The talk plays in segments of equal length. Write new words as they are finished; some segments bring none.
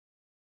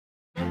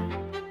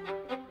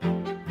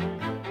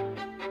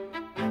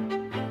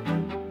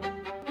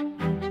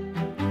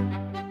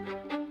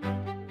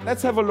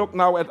Let's have a look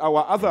now at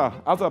our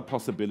other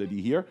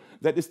possibility here,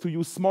 that is to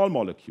use small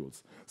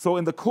molecules. So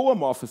in the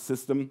co-amorphous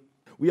system,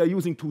 we are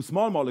using two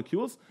small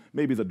molecules.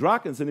 Maybe the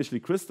drug is initially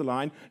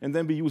crystalline, and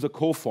then we use a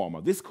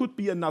coformer. This could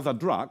be another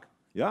drug,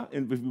 yeah,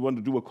 and if we want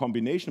to do a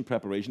combination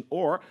preparation,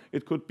 or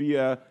it could be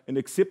an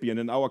excipient.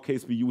 In our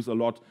case, we use a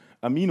lot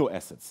amino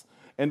acids.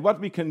 And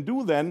what we can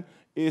do then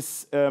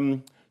is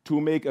to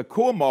make a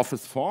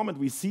co-amorphous form, and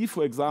we see,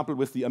 for example,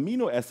 with the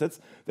amino acids,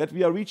 that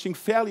we are reaching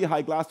fairly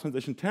high glass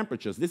transition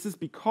temperatures. This is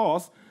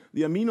because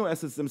the amino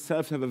acids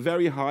themselves have a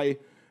very high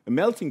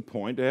melting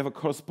point. They have a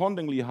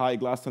correspondingly high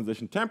glass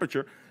transition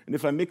temperature, and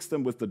if I mix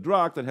them with the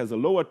drug that has a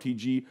lower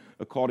TG,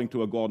 according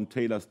to a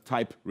Gordon-Taylor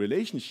type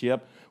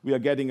relationship, we are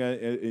getting a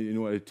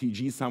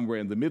TG somewhere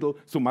in the middle,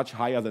 so much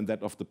higher than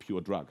that of the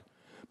pure drug.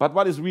 But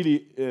what is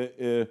really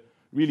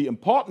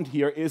important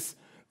here is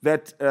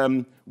that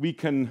we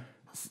can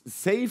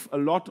save a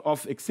lot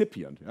of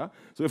excipient. Yeah?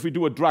 So if we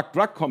do a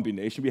drug-drug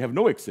combination, we have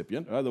no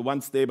excipient. The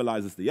one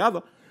stabilizes the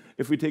other.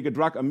 If we take a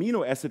drug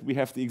amino acid, we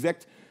have the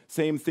exact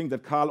same thing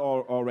that Carl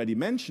already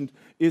mentioned,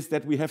 is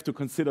that we have to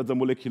consider the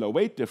molecular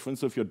weight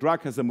difference. So if your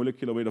drug has a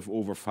molecular weight of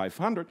over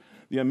 500,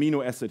 the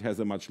amino acid has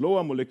a much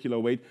lower molecular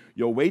weight.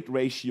 Your weight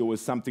ratio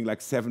is something like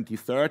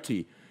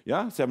 70-30,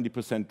 yeah?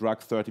 70% drug,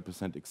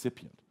 30%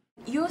 excipient.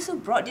 You also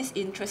brought this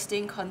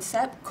interesting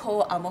concept,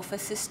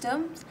 co-amorphous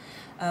systems.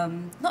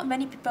 Not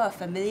many people are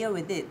familiar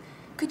with it.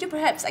 Could you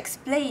perhaps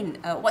explain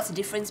what's the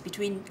difference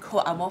between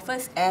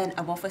co-amorphous and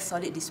amorphous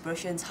solid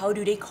dispersions? How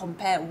do they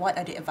compare? What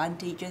are the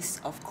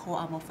advantages of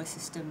co-amorphous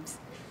systems?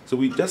 So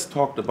we just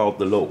talked about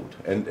the load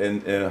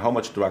and how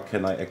much drug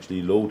can I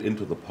actually load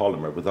into the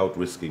polymer without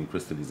risking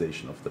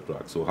crystallization of the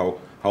drug. So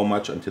how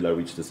much until I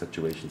reach the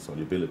saturation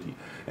solubility.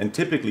 And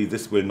typically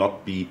this will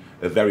not be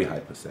a very high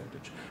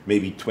percentage.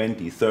 Maybe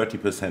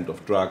 20-30%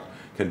 of drug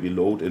can be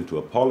loaded into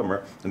a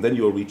polymer, and then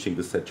you're reaching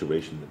the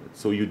saturation limit.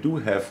 So you do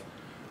have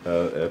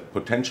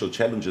potential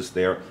challenges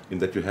there in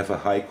that you have a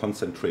high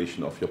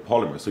concentration of your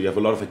polymer. So you have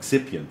a lot of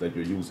excipient that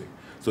you're using.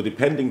 So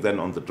depending then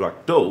on the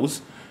drug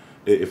dose,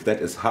 if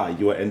that is high,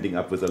 you are ending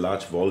up with a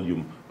large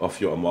volume of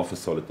your amorphous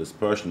solid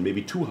dispersion,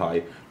 maybe too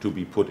high to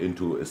be put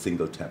into a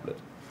single tablet.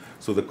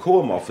 So the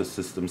co-amorphous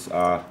systems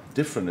are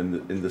different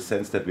in the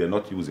sense that we are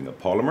not using a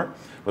polymer,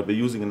 but we're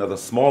using another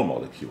small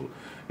molecule.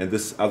 And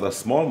this other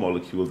small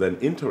molecule then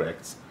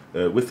interacts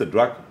with the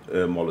drug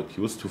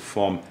molecules to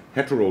form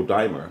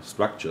heterodimer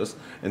structures,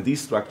 and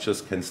these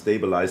structures can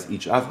stabilize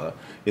each other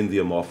in the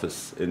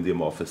amorphous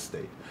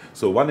state.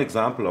 So one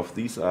example of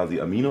these are the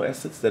amino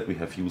acids that we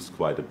have used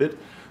quite a bit.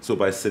 So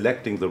by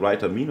selecting the right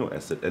amino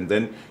acid and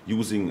then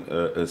using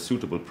a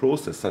suitable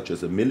process such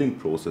as a milling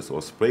process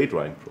or spray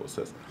drying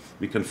process,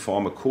 we can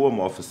form a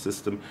co-amorphous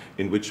system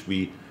in which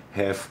we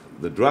have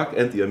the drug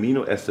and the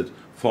amino acid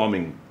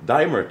forming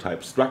dimer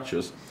type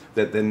structures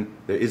that then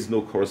there is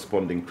no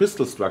corresponding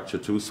crystal structure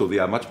to, so they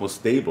are much more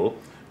stable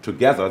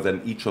together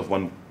than each of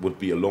one would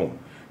be alone.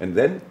 And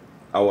then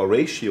our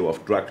ratio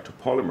of drug to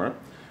polymer,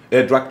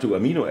 drug to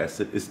amino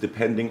acid is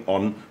depending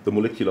on the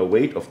molecular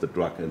weight of the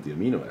drug and the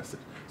amino acid.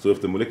 So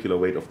if the molecular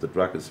weight of the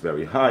drug is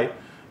very high,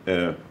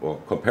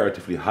 or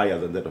comparatively higher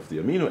than that of the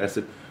amino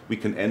acid, we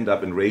can end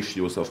up in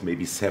ratios of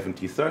maybe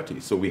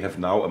 70-30. So we have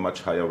now a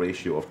much higher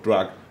ratio of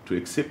drug to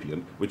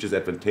excipient, which is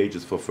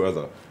advantageous for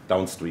further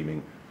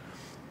downstreaming.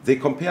 They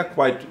compare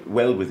quite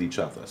well with each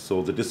other.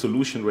 So the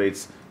dissolution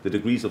rates, the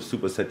degrees of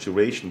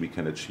supersaturation we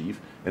can achieve,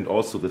 and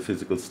also the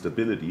physical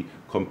stability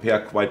compare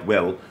quite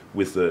well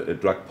with a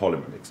drug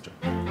polymer mixture.